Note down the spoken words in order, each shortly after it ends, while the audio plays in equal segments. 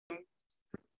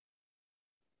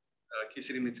Case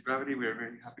Study Meets Gravity. We're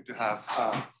very happy to have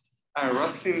Ira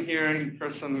Rothstein here in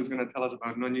person, who's going to tell us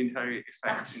about non-unitary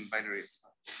effects in binary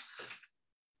expansion.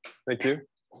 Thank you.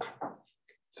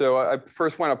 So I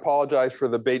first want to apologize for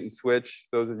the bait and switch.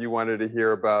 Those of you wanted to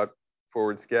hear about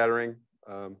forward scattering,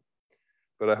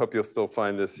 but I hope you'll still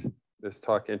find this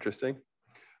talk interesting.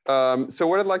 So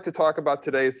what I'd like to talk about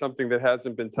today is something that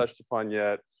hasn't been touched upon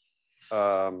yet,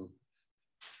 and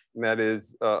that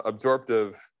is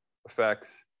absorptive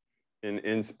effects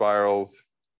in spirals.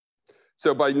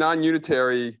 So by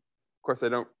non-unitary, of course, I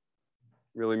don't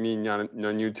really mean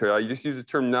non-unitary. I just use the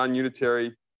term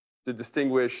non-unitary to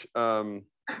distinguish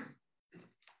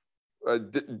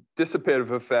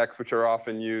dissipative effects, which are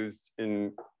often used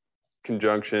in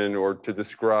conjunction or to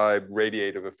describe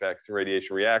radiative effects and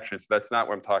radiation reactions. So that's not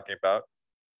what I'm talking about.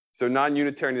 So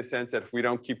non-unitary in the sense that if we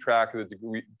don't keep track of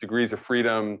the degrees of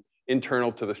freedom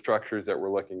internal to the structures that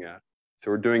we're looking at.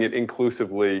 So we're doing it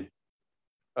inclusively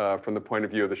from the point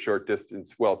of view of the short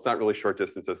distance. Well, it's not really short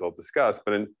distance, as I'll discuss,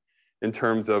 but in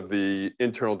terms of the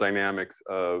internal dynamics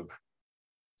of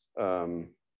the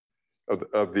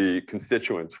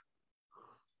constituents.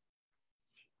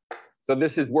 So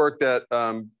this is work that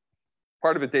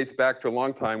part of it dates back to a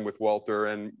long time with Walter,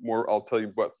 and more. I'll tell you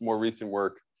about more recent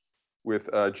work with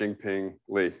Jingping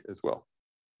Li as well.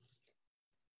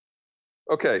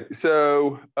 Okay,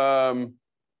 so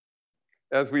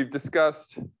as we've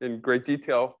discussed in great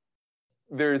detail,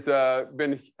 there's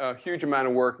been a huge amount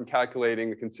of work in calculating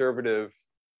the conservative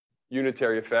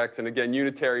unitary effects. And again,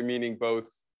 unitary meaning both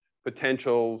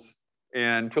potentials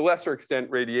and to a lesser extent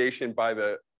radiation by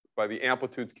the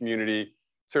amplitudes community,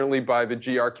 certainly by the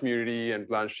GR community, and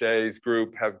Blanchet's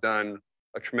group have done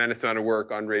a tremendous amount of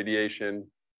work on radiation.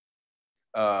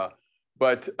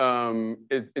 But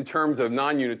in terms of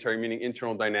non-unitary, meaning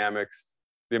internal dynamics,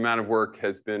 the amount of work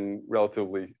has been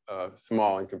relatively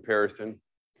small in comparison.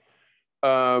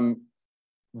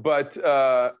 But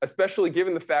especially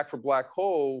given the fact for black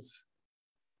holes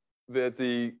that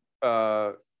the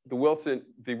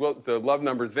love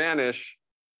numbers vanish,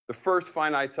 the first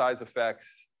finite size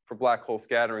effects for black hole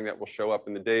scattering that will show up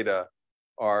in the data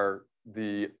are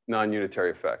the non-unitary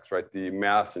effects, right? The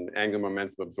mass and angular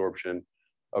momentum absorption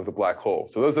of the black hole.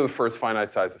 So those are the first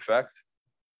finite size effects.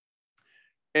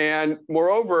 And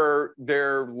moreover,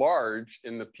 they're large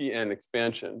in the PN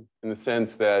expansion in the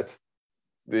sense that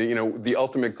the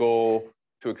ultimate goal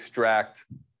to extract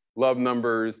love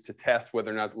numbers to test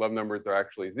whether or not the love numbers are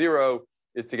actually zero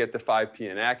is to get to 5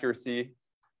 PN accuracy.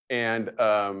 And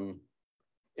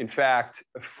in fact,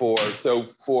 for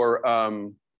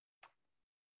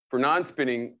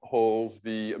non-spinning holes,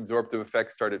 the absorptive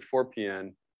effects start at 4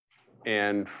 PN.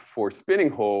 And for spinning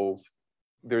holes,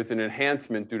 there's an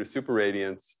enhancement due to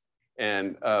superradiance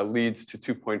and leads to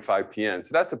 2.5 PN.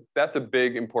 So that's a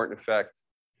big important effect.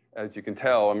 As you can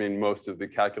tell, I mean, most of the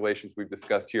calculations we've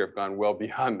discussed here have gone well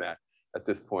beyond that at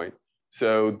this point.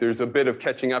 So there's a bit of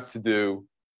catching up to do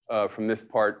from this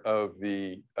part of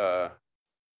the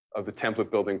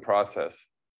template building process.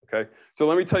 Okay, so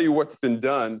let me tell you what's been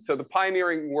done. So the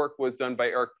pioneering work was done by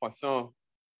Eric Poisson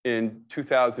in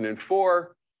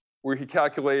 2004, where he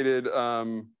calculated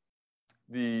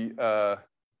the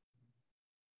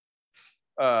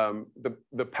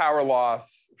power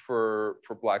loss for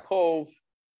black holes.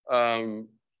 So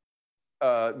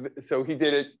he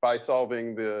did it by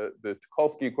solving the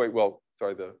Tucholsky equation. Well,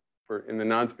 sorry, in the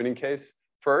non-spinning case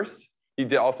first.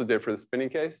 He also did it for the spinning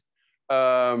case.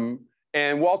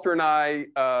 And Walter and I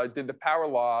did the power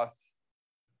loss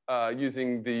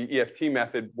using the EFT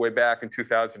method way back in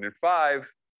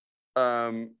 2005.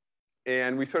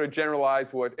 And we sort of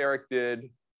generalized what Eric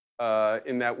did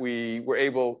in that we were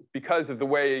able, because of the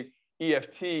way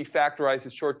EFT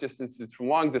factorizes short distances from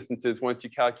long distances, once you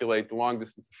calculate the long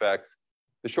distance effects,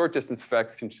 the short distance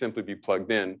effects can simply be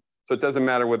plugged in. So it doesn't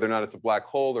matter whether or not it's a black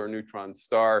hole or a neutron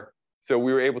star. So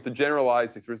we were able to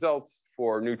generalize these results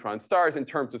for neutron stars in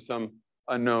terms of some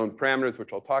unknown parameters,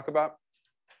 which I'll talk about.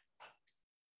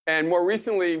 And more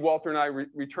recently, Walter and I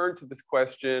returned to this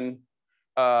question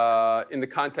in the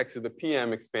context of the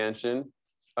PM expansion,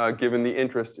 given the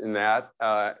interest in that.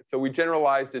 So we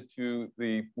generalized it to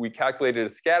we calculated a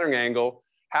scattering angle.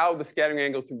 How the scattering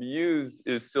angle can be used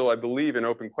is still, I believe, an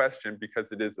open question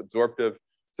because it is absorptive.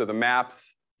 So the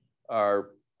maps are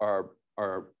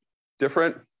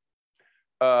different.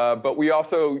 But we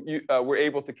also were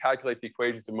able to calculate the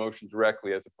equations of motion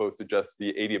directly as opposed to just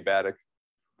the adiabatic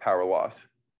power loss.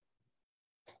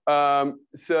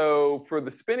 So for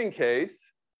the spinning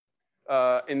case,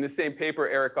 in the same paper,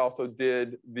 Eric also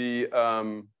did the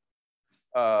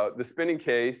spinning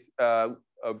case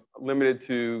limited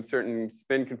to certain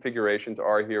spin configurations.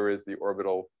 R here is the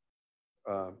orbital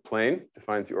plane,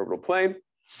 defines the orbital plane.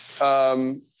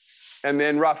 And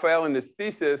then Raphael in his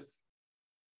thesis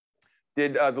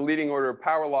did the leading order of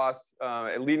power loss,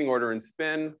 a leading order in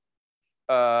spin,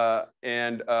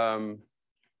 and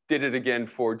did it again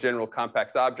for general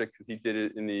compact objects because he did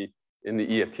it in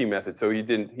the EFT method. So he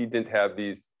didn't have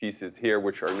these pieces here,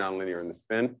 which are nonlinear in the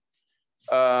spin.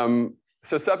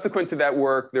 So subsequent to that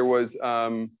work, there was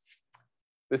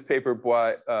this paper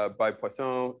by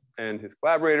Poisson and his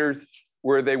collaborators,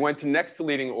 where they went to next to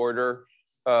leading order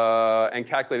and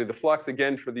calculated the flux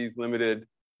again for these limited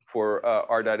for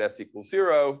r dot s equals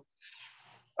 0.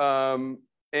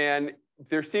 And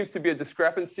there seems to be a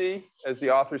discrepancy, as the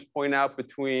authors point out,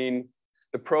 between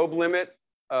the probe limit,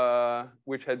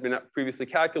 which had been previously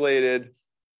calculated,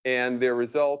 and their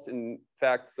results. In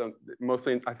fact,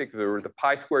 mostly, I think there were the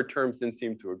pi squared terms didn't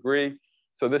seem to agree.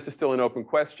 So this is still an open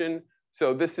question.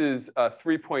 So this is a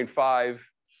 3.5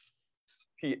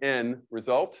 PN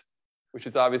result, which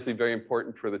is obviously very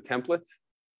important for the template.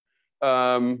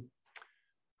 Penko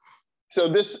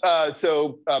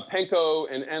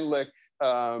and Enlich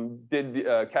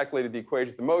calculated the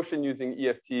equations of motion using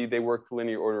EFT. They worked to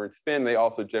linear order and spin. They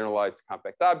also generalized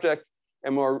compact objects.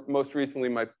 And most recently,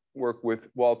 my work with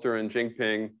Walter and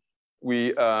Jingping,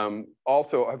 we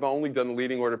also have only done the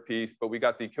leading order piece, but we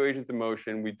got the equations of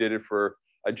motion. We did it for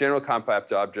a general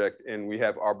compact object, and we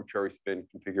have arbitrary spin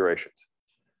configurations.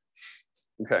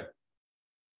 Okay.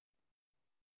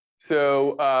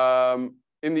 So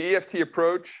in the EFT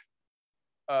approach,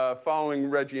 following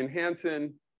Reggie and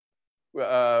Hansen,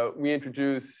 we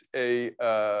introduce a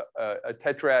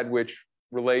tetrad which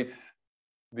relates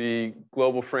the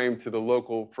global frame to the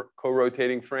local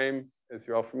co-rotating frame, as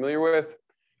you're all familiar with,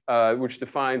 which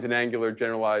defines an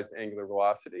generalized angular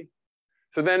velocity.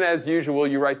 So then, as usual,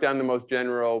 you write down the most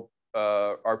general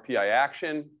RPI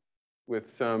action with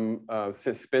some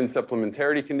spin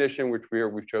supplementarity condition, which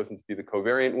we've chosen to be the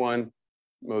covariant one,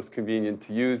 most convenient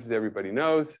to use, as everybody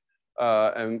knows.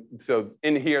 And so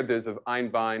in here, there's an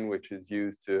Einbein, which is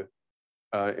used to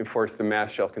enforce the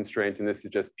mass shell constraint, and this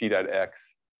is just p dot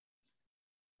x.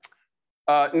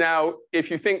 Now, if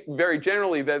you think very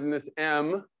generally, then this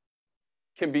m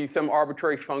can be some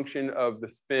arbitrary function of the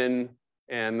spin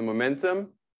and the momentum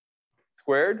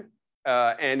squared.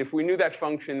 And if we knew that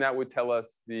function, that would tell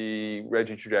us the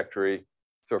Reggie trajectory.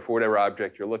 So for whatever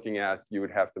object you're looking at, you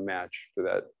would have to match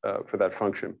for that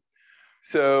function.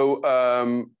 So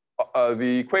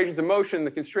the equations of motion,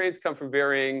 the constraints come from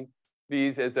varying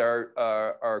these as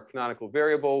our canonical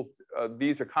variables.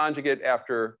 These are conjugate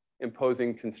after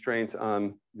imposing constraints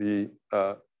on the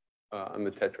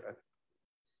tetrad.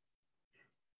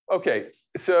 Okay,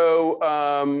 so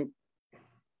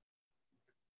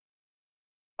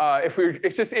if we're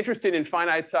just interested in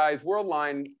finite size world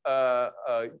line,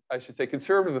 I should say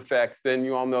conservative effects, then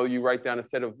you all know you write down a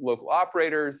set of local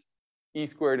operators, E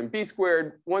squared and B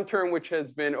squared. One term which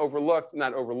has been overlooked,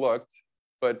 not overlooked,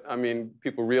 but I mean,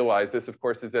 people realize this, of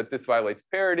course, is that this violates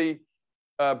parity.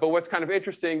 But what's kind of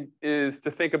interesting is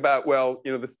to think about, well,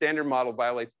 the standard model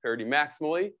violates parity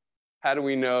maximally. How do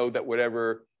we know that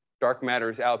whatever dark matter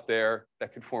is out there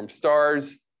that could form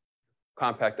stars,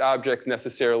 compact objects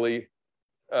necessarily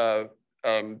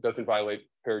doesn't violate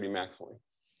parity maximally?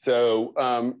 So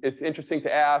it's interesting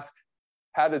to ask,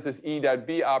 how does this E dot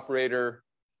B operator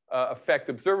affect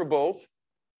observables?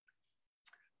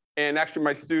 And actually,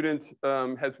 my student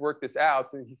has worked this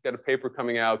out, and he's got a paper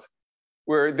coming out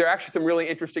where there are actually some really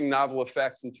interesting novel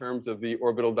effects in terms of the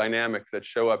orbital dynamics that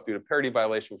show up due to parity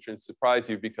violation, which shouldn't surprise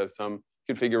you because some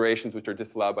configurations which are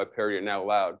disallowed by parity are now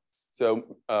allowed.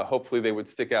 So hopefully they would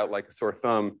stick out like a sore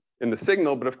thumb in the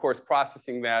signal, but of course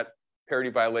processing that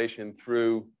parity violation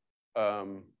through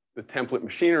the template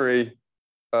machinery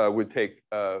would take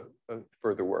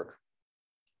further work.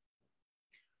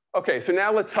 Okay, so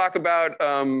now let's talk about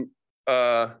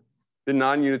the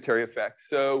non-unitary effect.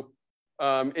 So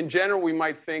in general, we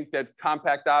might think that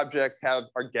compact objects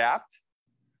are gapped,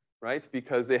 right?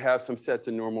 Because they have some sets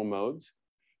of normal modes.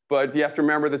 But you have to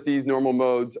remember that these normal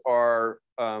modes are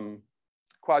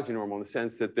quasi-normal in the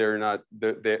sense that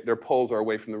their poles are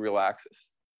away from the real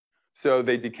axis. So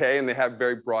they decay and they have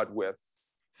very broad widths.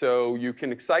 So you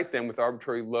can excite them with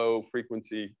arbitrary low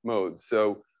frequency modes.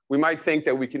 So we might think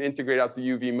that we can integrate out the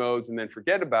UV modes and then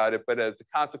forget about it, but as a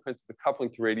consequence of the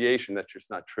coupling to radiation, that's just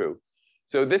not true.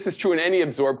 So this is true in any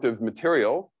absorptive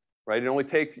material, right? It only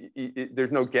takes,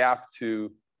 there's no gap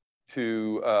to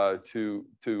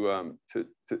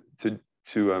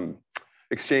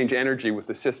exchange energy with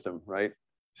the system, right?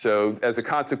 So as a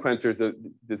consequence, there's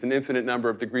an infinite number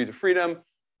of degrees of freedom.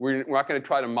 we're not going to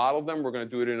try to model them. We're going to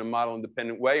do it in a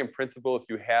model-independent way. In principle, if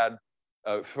you had,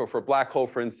 for a black hole,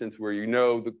 for instance, where you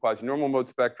know the quasi-normal mode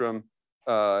spectrum,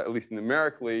 at least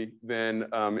numerically, then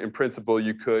in principle,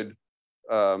 you could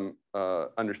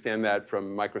understand that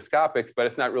from microscopics, but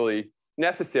it's not really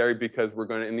necessary because we're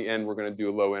going to, in the end, we're going to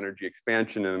do a low energy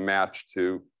expansion and a match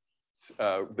to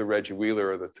the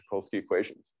Reggie-Wheeler or the Tucholsky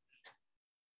equations.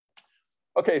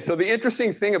 Okay, so the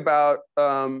interesting thing about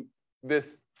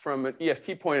this from an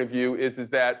EFT point of view is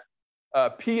that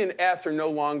P and S are no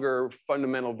longer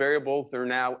fundamental variables. They're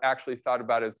now actually thought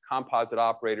about as composite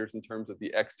operators in terms of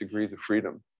the X degrees of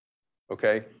freedom.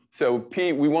 Okay, so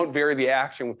P, we won't vary the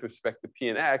action with respect to P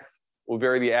and X. We'll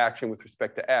vary the action with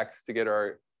respect to X to get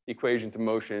our equations of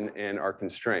motion and our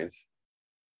constraints.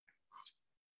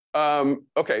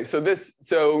 Okay,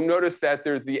 so notice that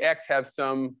the X have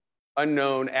some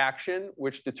unknown action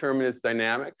which determine its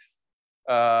dynamics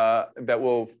that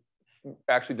will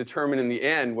actually determine in the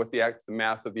end what the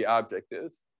mass of the object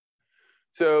is.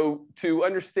 So to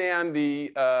understand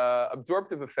the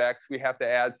absorptive effects, we have to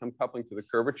add some coupling to the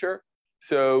curvature.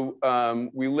 So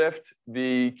we lift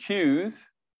the Q's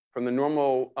from the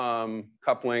normal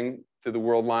coupling to the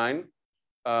world line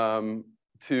to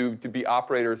be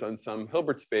operators on some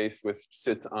Hilbert space which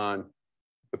sits on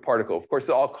the particle. Of course, it's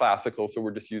all classical, so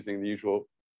we're just using the usual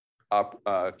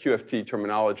QFT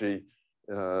terminology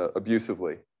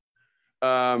abusively.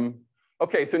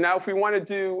 Okay, so now if we want to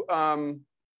do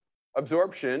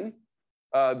absorption,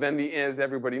 then as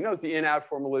everybody knows, the in-out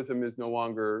formalism is no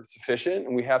longer sufficient,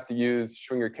 and we have to use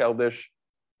Schwinger-Keldysh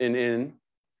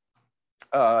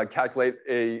calculate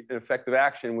an effective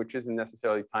action which isn't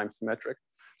necessarily time symmetric.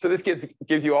 So this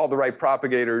gives you all the right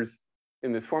propagators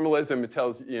in this formalism. It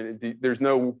tells you there's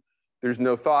no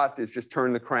thought. It's just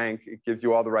turn the crank. It gives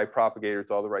you all the right propagators,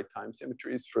 all the right time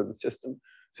symmetries for the system.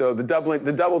 So the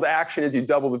doubled action is you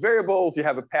double the variables. You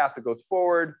have a path that goes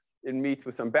forward. It meets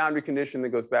with some boundary condition that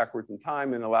goes backwards in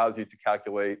time and allows you to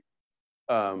calculate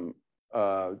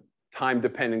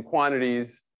time-dependent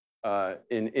quantities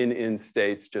in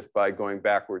states just by going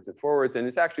backwards and forwards. And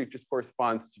this actually just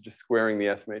corresponds to just squaring the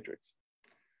S matrix.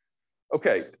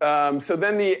 Okay, so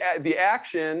then the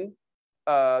action,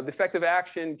 the effective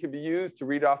action can be used to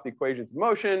read off the equations of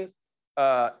motion,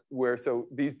 so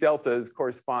these deltas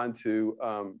correspond to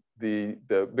the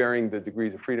varying the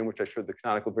degrees of freedom, which I showed the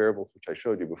canonical variables, which I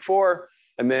showed you before.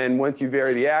 And then once you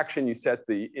vary the action, you set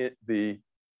the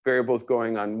variables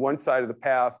going on one side of the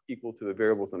path equal to the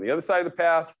variables on the other side of the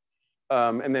path.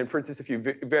 And then, for instance, if you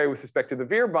vary with respect to the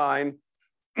Vierbein,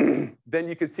 then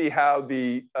you can see how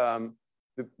the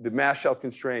mass shell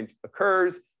constraint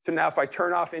occurs. So now if I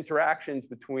turn off interactions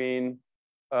between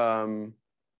the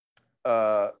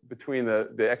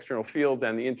external field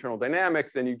and the internal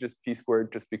dynamics, then P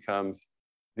squared just becomes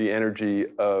the energy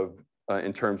of,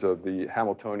 in terms of the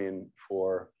Hamiltonian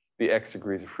for the X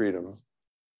degrees of freedom.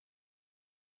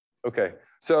 Okay,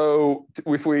 so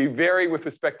if we vary with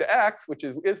respect to X, which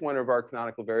is one of our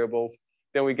canonical variables,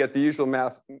 then we get the usual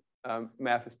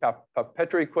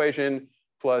Mathes-Papetre equation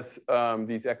plus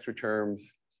these extra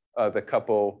terms that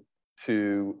couple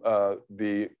to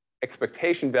the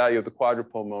expectation value of the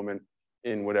quadrupole moment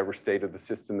in whatever state of the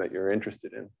system that you're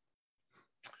interested in.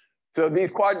 So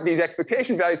these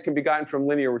expectation values can be gotten from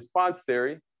linear response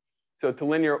theory. So to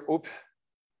linear,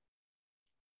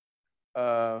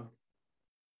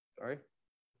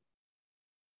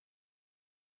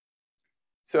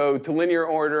 So to linear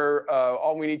order,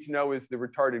 all we need to know is the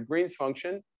retarded Green's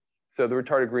function. So the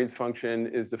retarded Green's function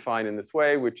is defined in this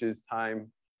way, which is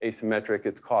time asymmetric,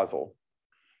 it's causal.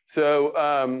 So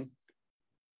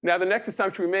now the next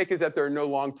assumption we make is that there are no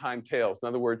long time tails. In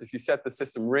other words, if you set the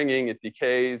system ringing, it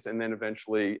decays, and then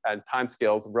eventually at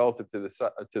timescales relative to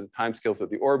the timescales of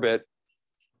the orbit,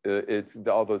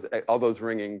 all those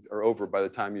ringings are over by the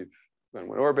time you've gone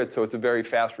one orbit. So it's a very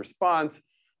fast response.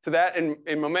 So that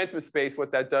in momentum space,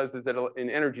 what that does is that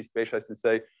in energy space, I should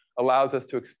say, allows us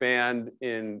to expand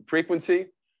in frequency.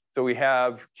 So we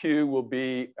have Q will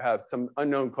have some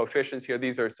unknown coefficients here.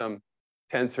 These are some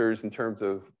tensors in terms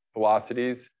of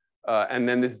velocities. And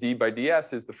then this d by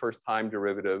ds is the first time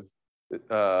derivative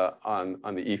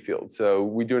on the E field. So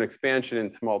we do an expansion in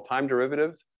small time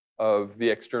derivatives of the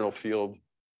external field,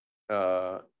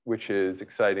 which is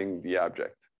exciting the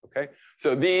object. Okay,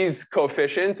 so these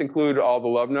coefficients include all the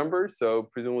Love numbers. So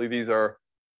presumably these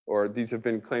have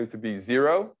been claimed to be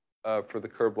 0 for the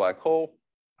Kerr black hole.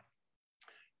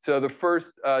 So the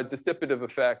first dissipative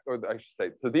effect, or I should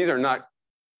say, so these are not,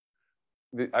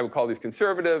 I would call these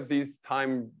conservative. These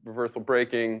time reversal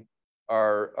breaking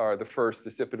are the first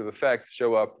dissipative effects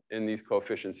show up in these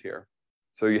coefficients here.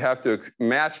 So you have to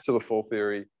match to the full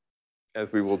theory, as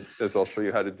I'll show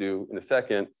you how to do in a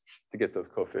second, to get those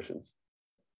coefficients.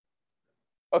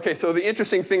 Okay, so the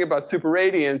interesting thing about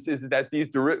superradiance is that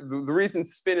the reason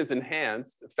spin is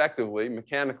enhanced effectively,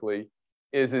 mechanically,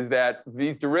 is that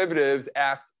these derivatives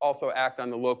also act on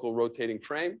the local rotating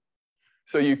frame.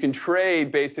 So you can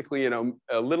trade basically a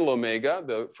little omega,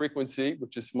 the frequency,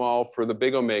 which is small, for the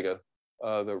big omega,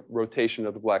 the rotation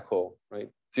of the black hole, right?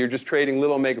 So you're just trading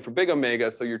little omega for big omega,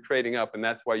 so you're trading up, and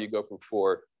that's why you go from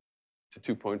 4 to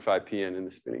 2.5 pn in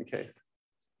the spinning case.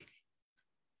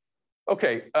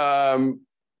 Okay,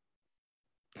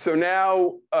 so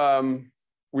now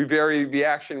we vary the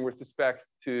action with respect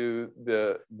to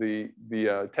the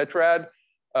tetrad,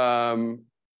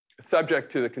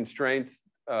 subject to the constraints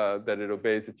that it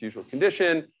obeys its usual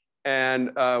condition.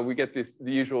 And we get the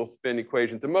usual spin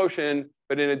equations of motion.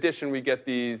 But in addition, we get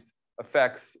these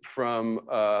effects from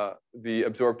the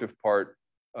absorptive part,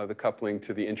 the coupling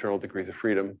to the internal degrees of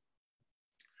freedom.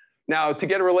 Now, to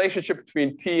get a relationship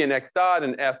between P and X dot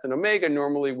and S and omega,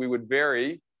 normally we would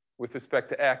vary with respect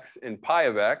to X and pi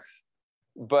of X.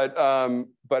 But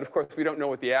of course, we don't know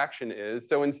what the action is.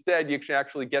 So instead, you can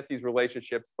actually get these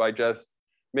relationships by just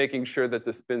making sure that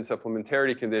the spin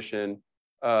supplementarity condition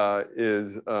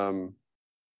is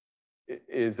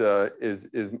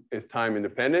time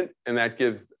independent, and that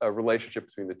gives a relationship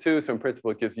between the two. So in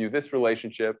principle, it gives you this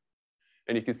relationship,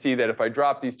 and you can see that if I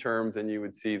drop these terms, then you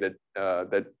would see that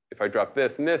if I drop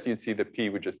this and this, you'd see that P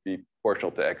would just be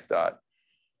proportional to X dot.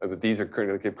 But these are going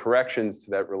to give corrections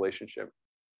to that relationship.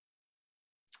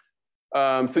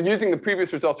 So using the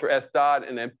previous results for S dot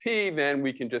and then P, then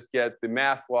we can just get the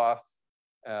mass loss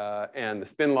and the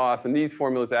spin loss. And these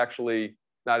formulas actually,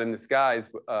 not in this guise,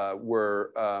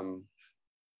 were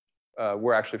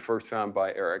actually first found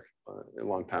by Eric a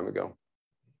long time ago.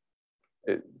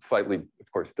 It slightly,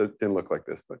 of course, didn't look like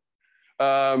this, but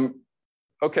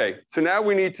okay. So now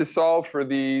we need to solve for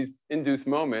these induced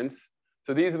moments.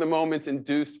 So these are the moments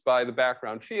induced by the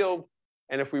background field.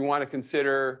 And if we want to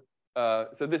consider,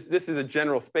 so this is a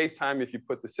general space-time if you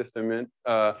put the system in,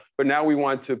 but now we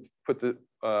want to put the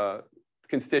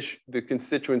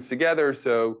constituents together.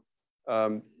 So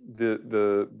the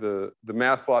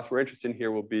mass loss we're interested in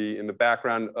here will be in the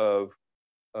background of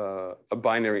a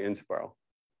binary n-spiral.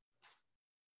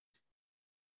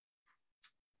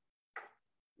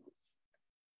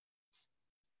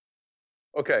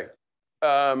 Okay,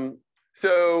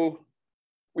 so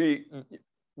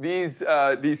these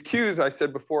Qs I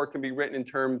said before can be written in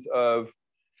terms of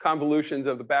convolutions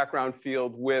of the background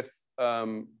field with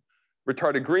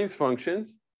retarded Green's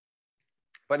functions,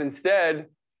 but instead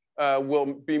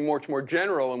will be much more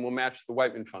general and will match the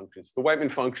Whiteman functions. The Whiteman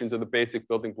functions are the basic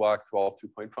building blocks of all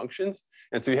two-point functions,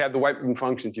 and so you have the Whiteman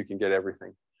functions, you can get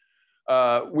everything.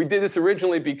 We did this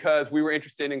originally because we were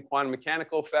interested in quantum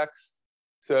mechanical effects.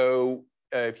 So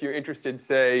if you're interested,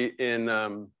 say, in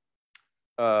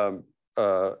the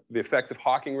effects of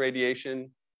Hawking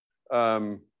radiation,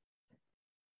 then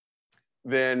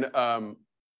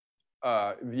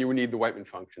you would need the Whiteman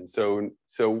function. So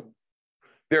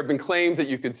there have been claims that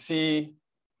you could see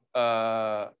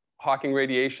Hawking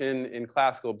radiation in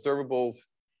classical observables.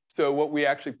 So what we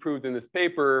actually proved in this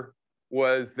paper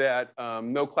was that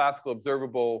no classical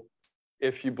observable,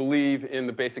 if you believe in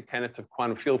the basic tenets of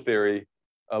quantum field theory,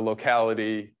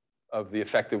 locality of the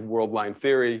effective world line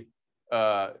theory,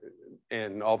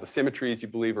 and all the symmetries you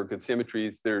believe are good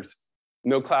symmetries, there's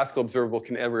no classical observable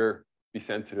can ever be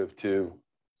sensitive to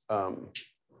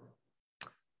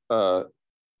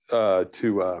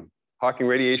Hawking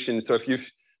radiation. So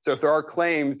if there are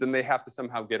claims, then they have to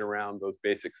somehow get around those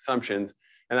basic assumptions.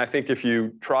 And I think if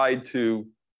you tried to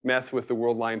mess with the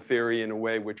world line theory in a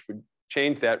way which would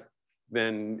change that,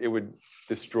 then it would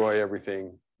destroy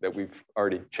everything that we've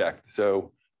already checked.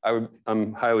 So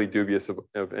I'm highly dubious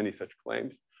of any such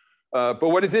claims. But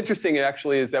what is interesting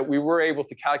actually is that we were able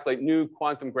to calculate new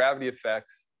quantum gravity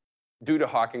effects due to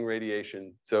Hawking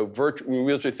radiation. So we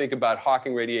usually think about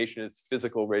Hawking radiation as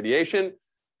physical radiation,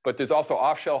 but there's also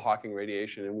off-shell Hawking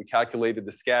radiation, and we calculated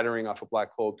the scattering off a black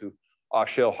hole to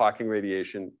off-shell Hawking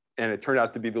radiation, and it turned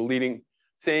out to be the leading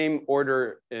same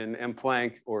order in M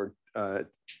Planck, or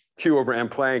Q over M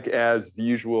Planck, as the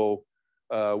usual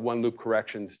one loop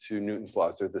corrections to Newton's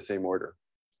laws. They're the same order.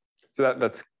 So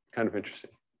that's kind of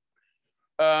interesting.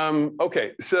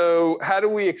 Okay, so how do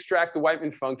we extract the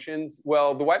Whiteman functions?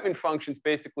 Well, the Whiteman functions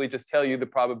basically just tell you the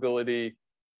probability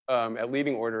at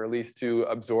leading order, at least, to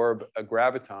absorb a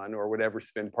graviton or whatever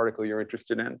spin particle you're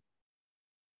interested in.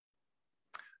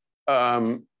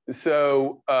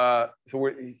 So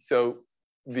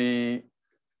the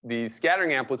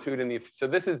scattering amplitude and so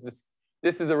this is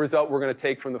this is a result we're going to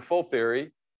take from the full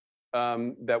theory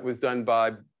that was done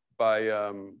by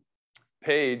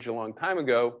Page a long time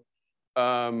ago.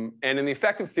 And in the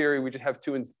effective theory, we just have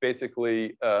two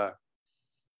basically,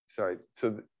 sorry,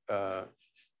 so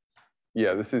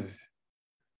yeah, this is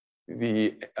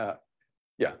the,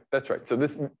 yeah, that's right. So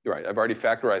this, right, I've already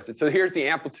factorized it. So here's the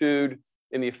amplitude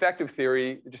in the effective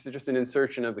theory, just an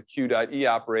insertion of the Q dot E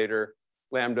operator.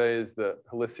 Lambda is the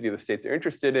helicity of the state they're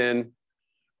interested in.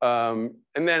 And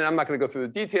then I'm not going to go through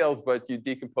the details, but you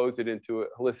decompose it into a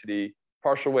helicity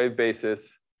partial wave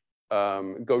basis,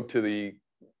 go to the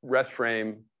rest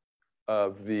frame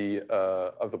of the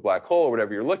black hole or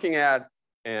whatever you're looking at.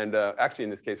 And actually, in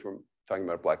this case, we're talking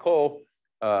about a black hole.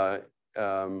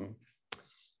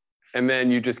 And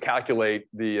then you just calculate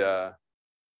the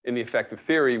in the effective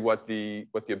theory what the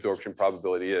absorption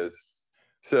probability is.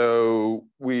 So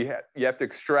you have to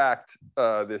extract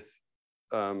this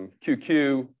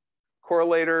QQ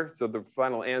correlator. So the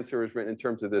final answer is written in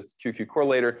terms of this QQ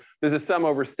correlator. There's a sum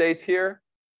over states here,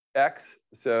 X.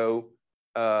 So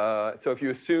if you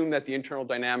assume that the internal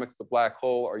dynamics of the black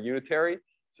hole are unitary,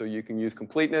 so you can use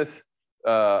completeness.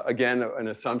 Again, an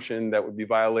assumption that would be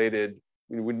violated,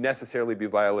 would necessarily be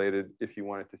violated if you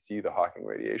wanted to see the Hawking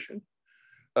radiation.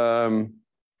 We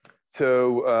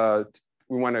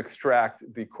want to extract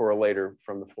the correlator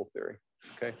from the full theory,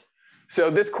 okay? So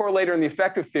this correlator in the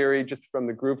effective theory, just from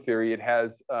the group theory, it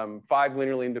has 5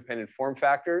 linearly independent form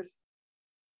factors,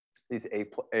 these A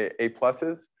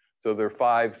pluses. So there are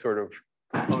 5 sort of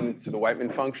components to the Whiteman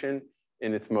function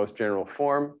in its most general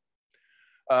form.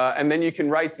 And then you can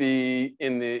write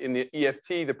in the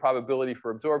EFT, the probability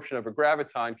for absorption of a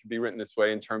graviton can be written this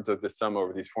way in terms of the sum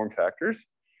over these form factors.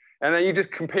 And then you just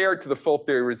compare it to the full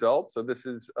theory result. So this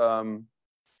is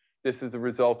the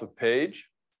result of Page.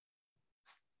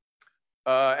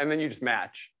 And then you just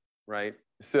match, right?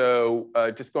 So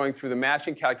just going through the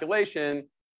matching calculation,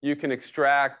 you can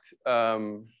extract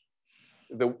the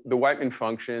Whiteman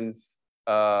functions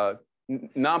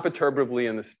non-perturbatively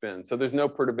in the spin. So there's no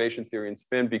perturbation theory in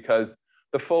spin because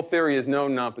the full theory is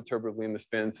known non-perturbatively in the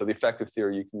spin. So the effective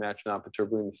theory, you can match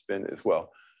non-perturbatively in the spin as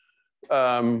well.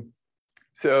 And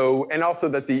also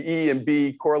that the E and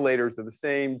B correlators are the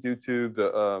same due to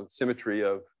the symmetry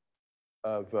of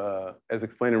as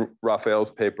explained in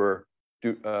Raphael's paper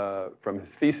from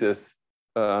his thesis,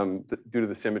 due to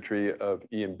the symmetry of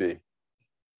E and B.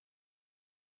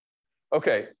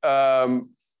 Okay,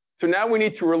 so now we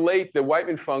need to relate the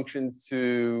Whiteman functions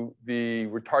to the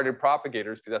retarded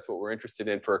propagators, because that's what we're interested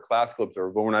in for a classical observer,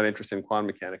 but we're not interested in quantum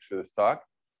mechanics for this talk.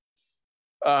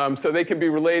 So they can be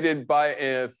related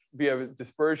via a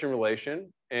dispersion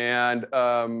relation. And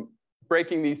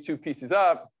breaking these two pieces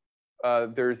up,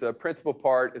 there's a principal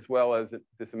part as well as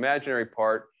this imaginary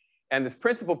part. And this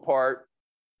principal part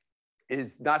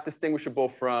is not distinguishable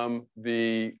from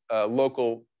the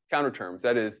local counterterms.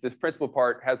 That is, this principal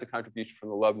part has a contribution from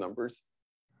the Love numbers.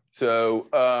 So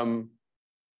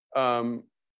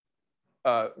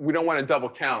we don't want to double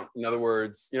count. In other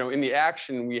words, in the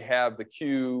action, we have the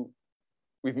Q,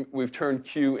 we've turned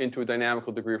Q into a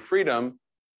dynamical degree of freedom.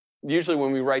 Usually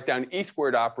when we write down E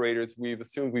squared operators, we've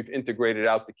assumed we've integrated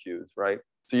out the Qs, right?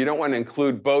 So you don't want to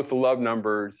include both the Love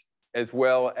numbers as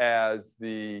well as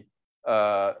these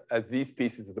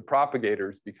pieces of the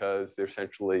propagators, because they're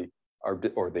essentially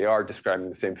they are describing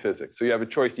the same physics. So you have a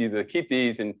choice either to keep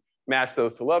these and match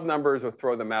those to Love numbers or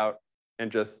throw them out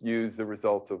and just use the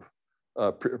results of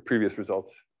previous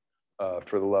results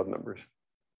for the Love numbers.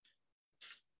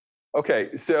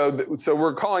 Okay, so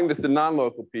we're calling this the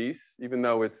non-local piece, even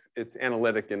though it's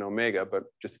analytic in omega, but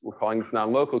we're calling this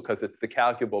non-local because it's the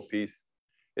calculable piece.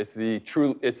 It's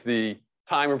the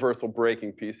time reversal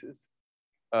breaking pieces.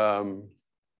 So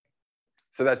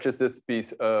that's just this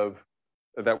piece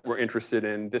that we're interested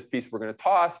in. This piece we're going to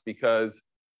toss because,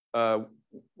 well,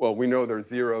 we know there's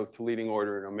 0 to leading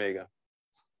order in omega.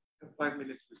 5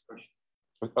 minutes this question.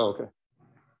 Oh, okay.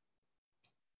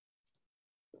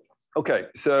 Okay,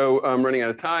 so I'm running out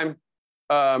of time.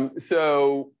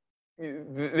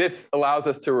 This allows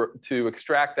us to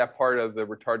extract that part of the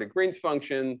retarded Green's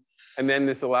function, and then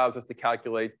this allows us to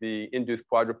calculate the induced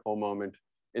quadrupole moment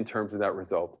in terms of that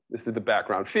result. This is the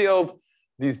background field.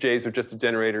 These J's are just the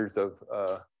generators of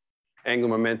angular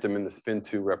momentum in the spin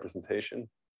 2 representation.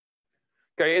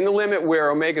 Okay, in the limit where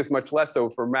omega is much less, so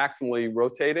for maximally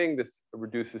rotating, this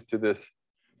reduces to this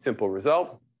simple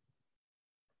result.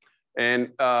 And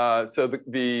so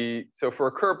for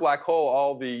a curved black hole,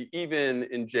 all the even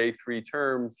in J3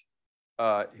 terms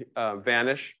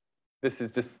vanish. This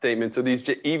is just a statement. So these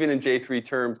even in J3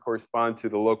 terms correspond to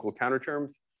the local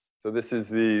counterterms. So this is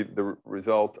the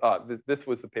result. This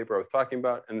was the paper I was talking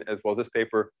about, and as well as this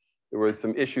paper, there was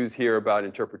some issues here about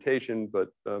interpretation, but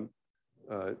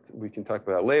we can talk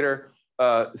about that later.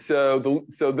 So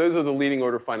those are the leading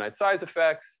order finite size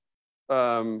effects.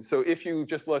 So if you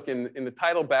just look in the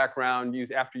tidal background,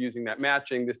 after using that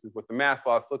matching, this is what the mass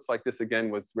loss looks like. This again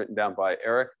was written down by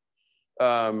Eric.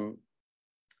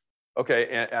 Okay,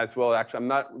 and as well, actually,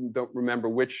 don't remember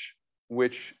which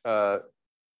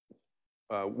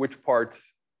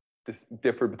parts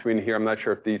differ between here. I'm not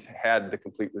sure if these had the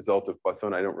complete result of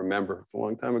Poisson. I don't remember. It's a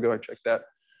long time ago. I checked that.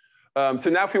 So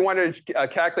now if we wanted to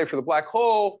calculate for the black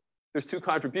hole, there's two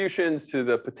contributions to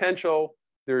the potential.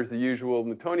 There's the usual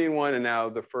Newtonian one, and now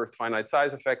the first finite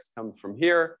size effects comes from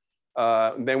here.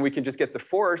 Then we can just get the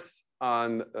force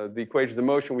on the equations of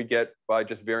motion we get by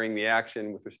just varying the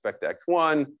action with respect to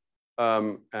x1.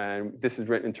 And this is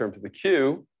written in terms of the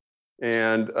q.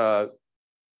 And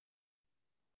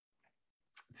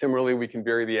similarly, we can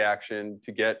vary the action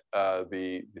to get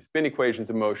the spin equations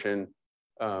of motion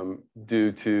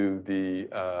due to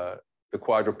the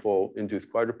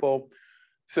induced quadrupole.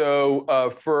 So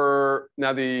for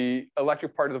now, the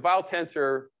electric part of the Weil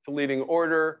tensor to leading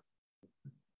order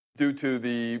due to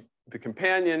the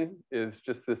companion is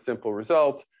just this simple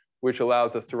result, which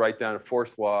allows us to write down a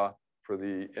force law for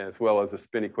as well as the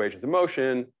spin equations of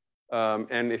motion.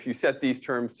 And if you set these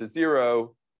terms to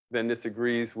 0, then this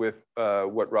agrees with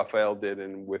what Raphael did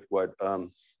and with what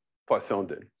Poisson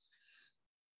did.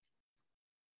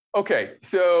 Okay,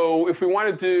 so if we want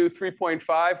to do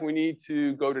 3.5, we need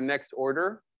to go to next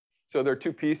order. So there are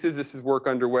two pieces. This is work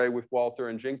underway with Walter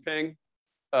and Jingping.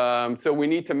 So we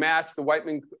need to match the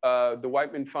Whiteman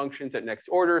functions at next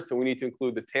order. So we need to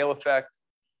include the tail effect.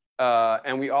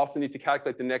 And we also need to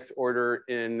calculate the next order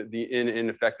in the in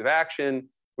effective action,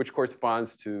 which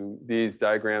corresponds to these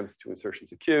diagrams to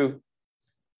insertions of Q.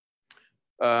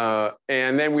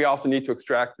 And then we also need to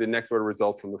extract the next order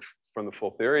result from the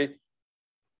full theory.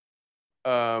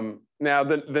 Now,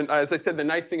 as I said, the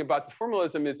nice thing about the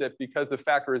formalism is that because of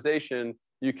factorization,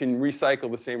 you can recycle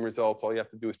the same results. All you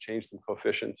have to do is change some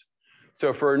coefficients.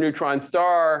 So for a neutron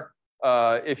star,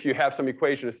 if you have some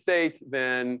equation of state,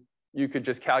 then you could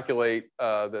just calculate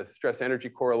the stress energy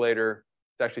correlator.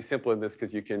 It's actually simpler than this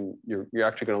because you're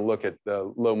actually going to look at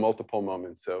the low multiple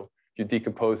moments. So if you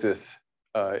decompose this,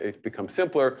 it becomes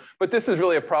simpler. But this is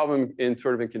really a problem in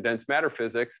condensed matter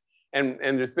physics. And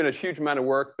there's been a huge amount of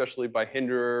work, especially by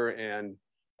Hinderer and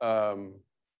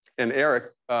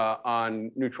Eric,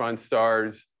 on neutron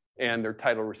stars and their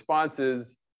tidal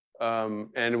responses. And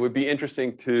it would be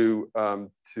interesting to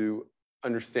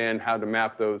understand how to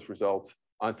map those results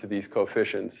onto these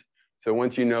coefficients. So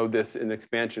once you know this in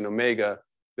expansion omega,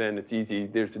 then it's easy.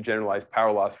 There's a generalized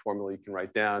power loss formula you can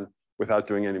write down without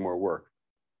doing any more work.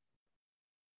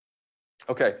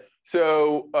 Okay,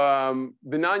 so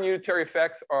the non-unitary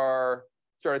effects start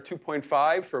at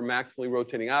 2.5 for maximally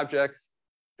rotating objects.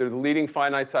 They're the leading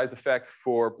finite size effects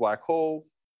for black holes.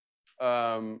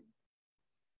 So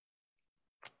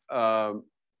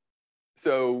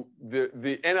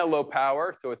the NL low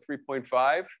power, so at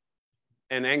 3.5,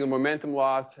 and angular momentum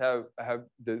loss have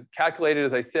calculated,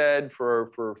 as I said,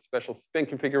 for special spin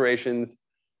configurations.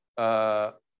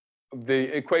 The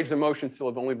equations of motion still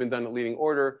have only been done at leading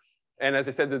order. And as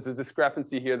I said, there's a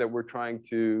discrepancy here that we're trying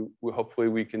to, hopefully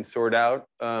we can sort out.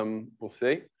 We'll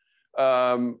see.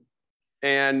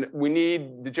 And we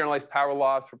need the generalized power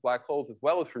loss for black holes as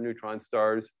well as for neutron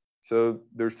stars. So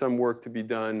there's some work to be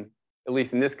done, at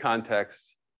least in this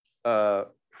context, for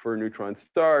neutron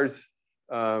stars.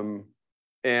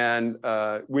 And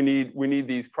we need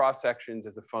these cross sections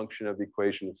as a function of the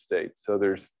equation of state. So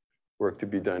there's work to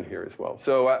be done here as well.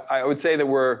 So I would say that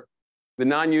the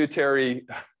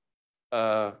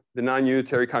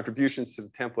non-unitary contributions to the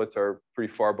templates are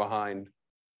pretty far behind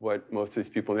what most of these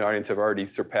people in the audience have already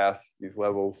surpassed these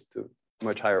levels to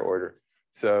much higher order.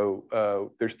 So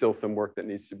there's still some work that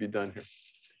needs to be done here.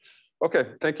 Okay,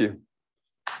 thank you.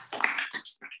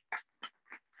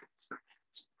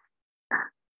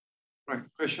 Right,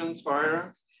 questions for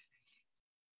Ira?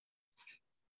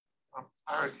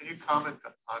 Ira, can you comment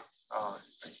on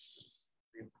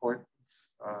the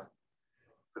importance for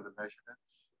the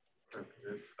measurements?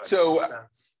 So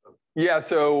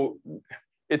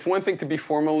it's one thing to be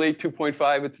formally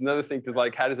 2.5. It's another thing to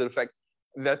how does it affect?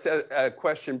 That's a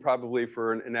question probably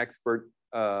for an expert.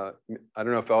 I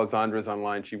don't know if Alessandra's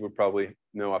online. She would probably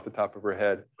know off the top of her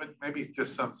head. But maybe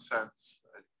just some sense.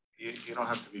 You don't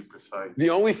have to be precise. The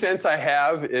only sense I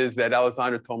have is that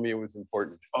Alessandra told me it was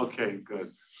important. Okay,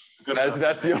 good. That's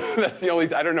the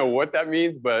only. I don't know what that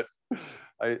means, but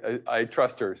I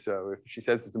trust her. So if she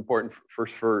says it's important for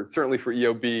certainly for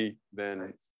EOB,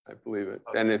 then I believe it.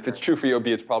 And if it's true for EOB,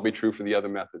 it's probably true for the other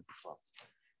methods as well.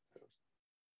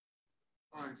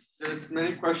 All right, there's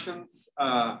many questions.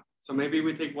 So maybe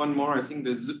we take one more. I think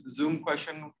the Zoom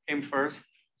question came first.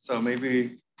 So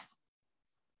maybe.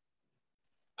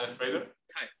 Alfredo?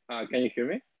 Hi, can you hear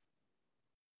me?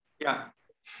 Yeah.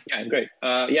 Yeah, great.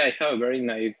 Yeah, I have a very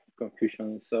naive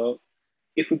confusion. So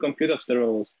if we compute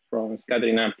observables from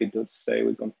scattering amplitudes, say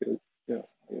we compute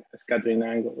a scattering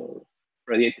angle or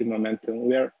radiative momentum,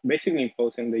 we are basically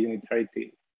imposing the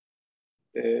unitarity.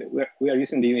 We are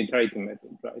using the unitarity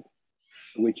method, right?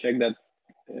 We check that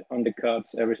on the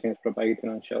cuts, everything is propagating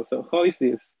on shell. So how is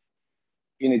this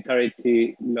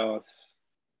unitarity loss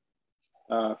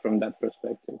from that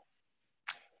perspective?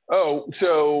 Oh,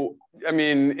 so I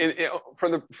mean,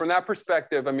 from that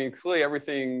perspective, I mean, clearly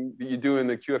everything that you do in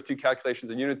the QFT calculations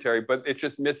are unitary, but it's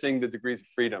just missing the degrees of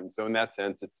freedom. So in that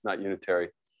sense, it's not unitary,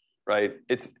 right?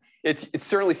 It's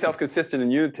certainly self-consistent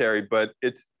and unitary, but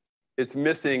it's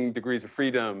missing degrees of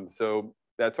freedom. So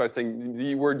that's why I'm saying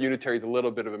the word unitary is a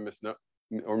little bit of a misnomer,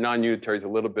 or non-unitary is a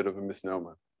little bit of a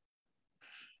misnomer.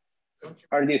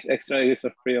 Are these extra degrees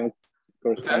of freedom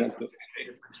corresponding to?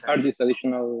 Are these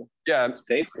additional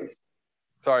states?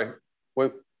 Sorry.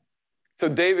 Well, so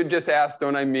David just asked,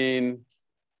 don't I mean?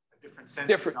 A different sense.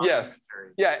 Different, yes.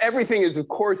 Yeah, everything is of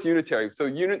course unitary. So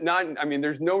I mean,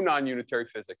 there's no non-unitary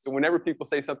physics. So whenever people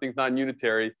say something's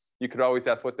non-unitary, you could always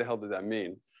ask, what the hell does that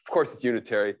mean? Of course it's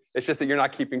unitary. It's just that you're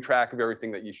not keeping track of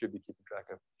everything that you should be keeping track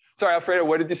of. Sorry, Alfredo,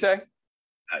 what did you say?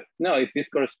 No, if this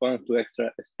corresponds to extra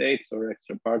states or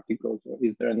extra particles, or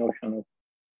is there a notion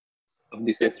of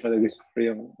these extra degrees of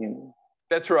freedom?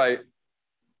 That's right.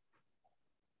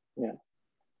 Yeah.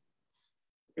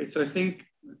 Okay, so I think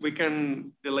we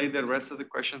can delay the rest of the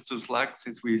questions to Slack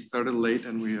since we started late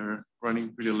and we are running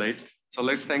pretty late. So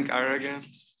let's thank Ira again.